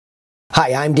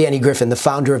Hi, I'm Danny Griffin, the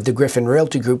founder of the Griffin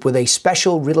Realty Group, with a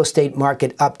special real estate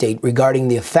market update regarding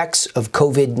the effects of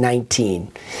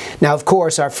COVID-19. Now, of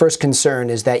course, our first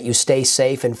concern is that you stay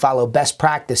safe and follow best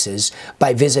practices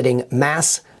by visiting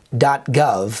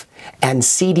Mass.gov and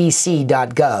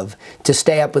CDC.gov to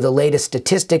stay up with the latest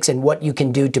statistics and what you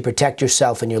can do to protect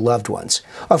yourself and your loved ones.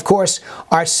 Of course,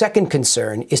 our second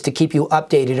concern is to keep you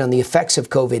updated on the effects of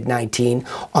COVID-19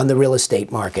 on the real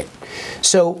estate market.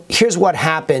 So here's what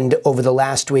happened over the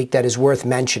last week that is worth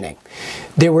mentioning.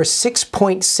 There were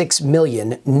 6.6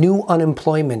 million new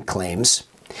unemployment claims.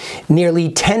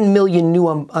 Nearly 10 million new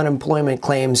unemployment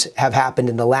claims have happened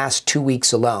in the last 2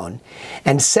 weeks alone,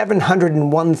 and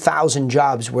 701,000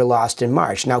 jobs were lost in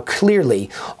March. Now, clearly,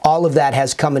 all of that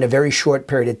has come in a very short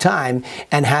period of time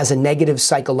and has a negative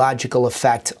psychological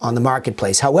effect on the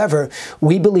marketplace. However,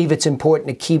 we believe it's important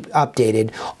to keep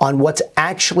updated on what's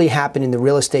actually happened in the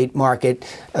real estate market,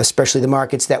 especially the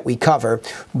markets that we cover,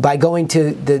 by going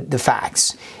to the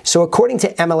facts. So according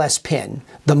to MLSPIN,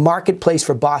 the marketplace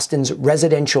for Boston's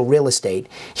residential real estate,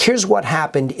 here's what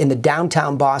happened in the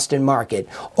downtown Boston market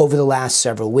over the last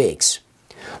several weeks.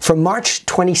 From March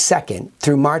 22nd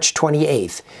through March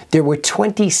 28th, there were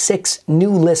 26 new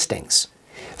listings.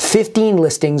 15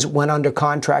 listings went under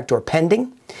contract or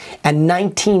pending, and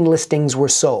 19 listings were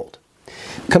sold.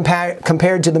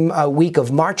 Compared to the week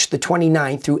of March the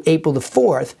 29th through April the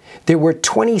 4th, there were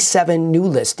 27 new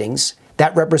listings.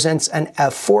 That represents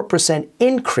a 4%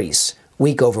 increase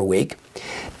week over week.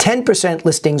 10%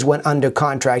 listings went under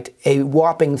contract, a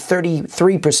whopping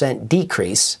 33%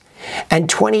 decrease, and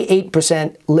 28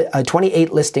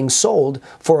 listings sold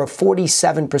for a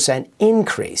 47%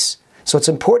 increase. So it's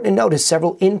important to notice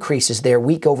several increases there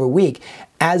week over week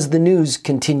as the news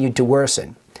continued to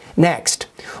worsen. Next,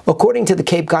 according to the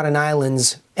Cape Cod and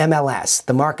Islands MLS,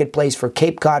 the marketplace for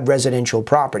Cape Cod residential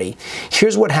property,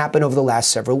 here's what happened over the last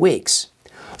several weeks.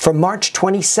 From March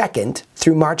 22nd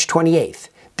through March 28th,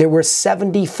 there were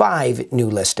 75 new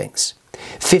listings.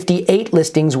 58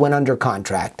 listings went under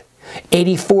contract.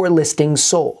 84 listings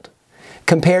sold.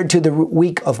 Compared to the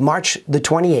week of March the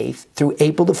 28th through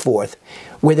April the 4th,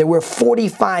 where there were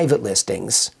 45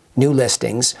 listings, new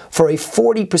listings, for a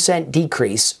 40%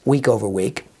 decrease week over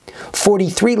week.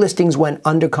 43 listings went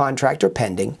under contract or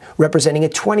pending, representing a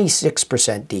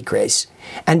 26% decrease,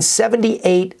 and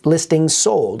 78 listings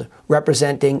sold,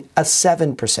 representing a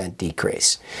 7%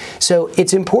 decrease. So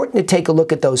it's important to take a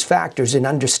look at those factors and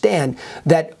understand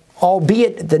that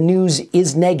albeit the news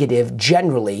is negative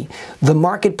generally, the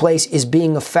marketplace is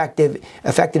being affected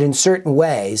in certain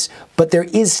ways, but there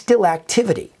is still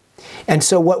activity. And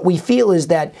so what we feel is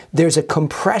that there's a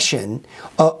compression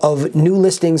of new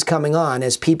listings coming on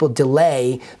as people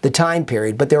delay the time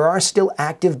period, but there are still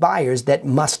active buyers that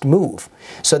must move.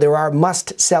 So there are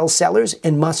must-sell sellers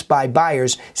and must-buy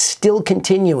buyers still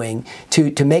continuing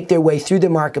to make their way through the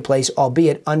marketplace,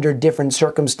 albeit under different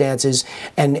circumstances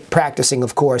and practicing,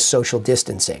 of course, social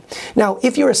distancing. Now,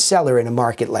 if you're a seller in a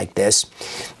market like this,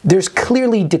 there's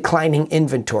clearly declining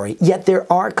inventory, yet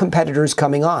there are competitors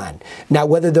coming on. Now,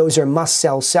 whether those are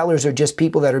must-sell sellers or just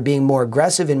people that are being more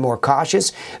aggressive and more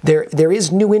cautious, there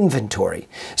is new inventory.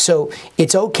 So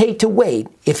it's okay to wait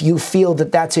if you feel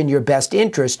that that's in your best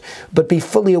interest, but be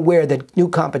fully aware that new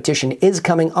competition is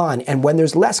coming on. And when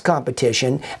there's less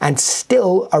competition and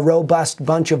still a robust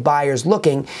bunch of buyers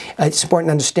looking, it's important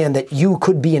to understand that you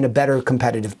could be in a better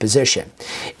competitive position.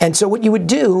 And so what you would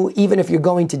do, even if you're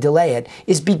going to delay it,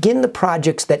 is begin the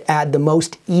projects that add the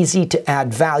most easy to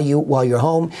add value while you're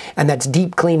home, and that's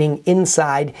deep cleaning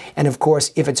inside, and of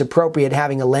course, if it's appropriate,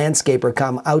 having a landscaper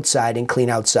come outside and clean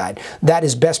outside. That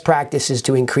is best practices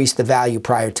to increase the value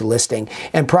prior to listing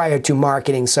and prior to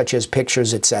marketing, such as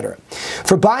pictures, etc.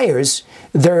 For buyers,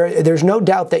 there's no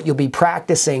doubt that you'll be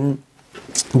practicing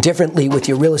differently with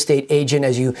your real estate agent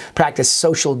as you practice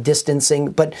social distancing,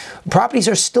 but properties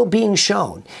are still being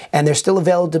shown, and they're still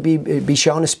available to be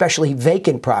shown, especially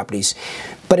vacant properties.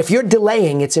 But if you're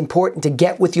delaying, it's important to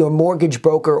get with your mortgage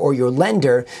broker or your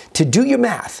lender to do your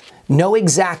math. Know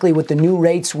exactly what the new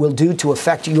rates will do to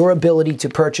affect your ability to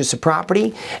purchase a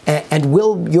property, and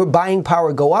will your buying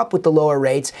power go up with the lower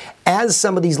rates as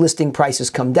some of these listing prices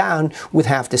come down with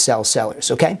have-to-sell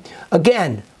sellers, okay?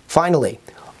 Again, finally,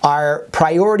 our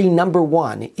priority number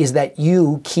one is that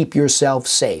you keep yourself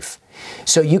safe.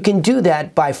 So you can do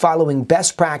that by following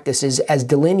best practices as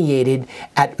delineated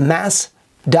at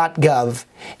Mass.gov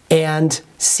and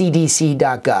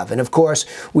CDC.gov. And of course,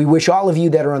 we wish all of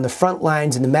you that are on the front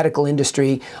lines in the medical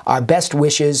industry our best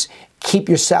wishes. Keep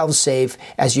yourselves safe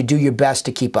as you do your best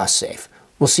to keep us safe.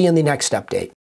 We'll see you in the next update.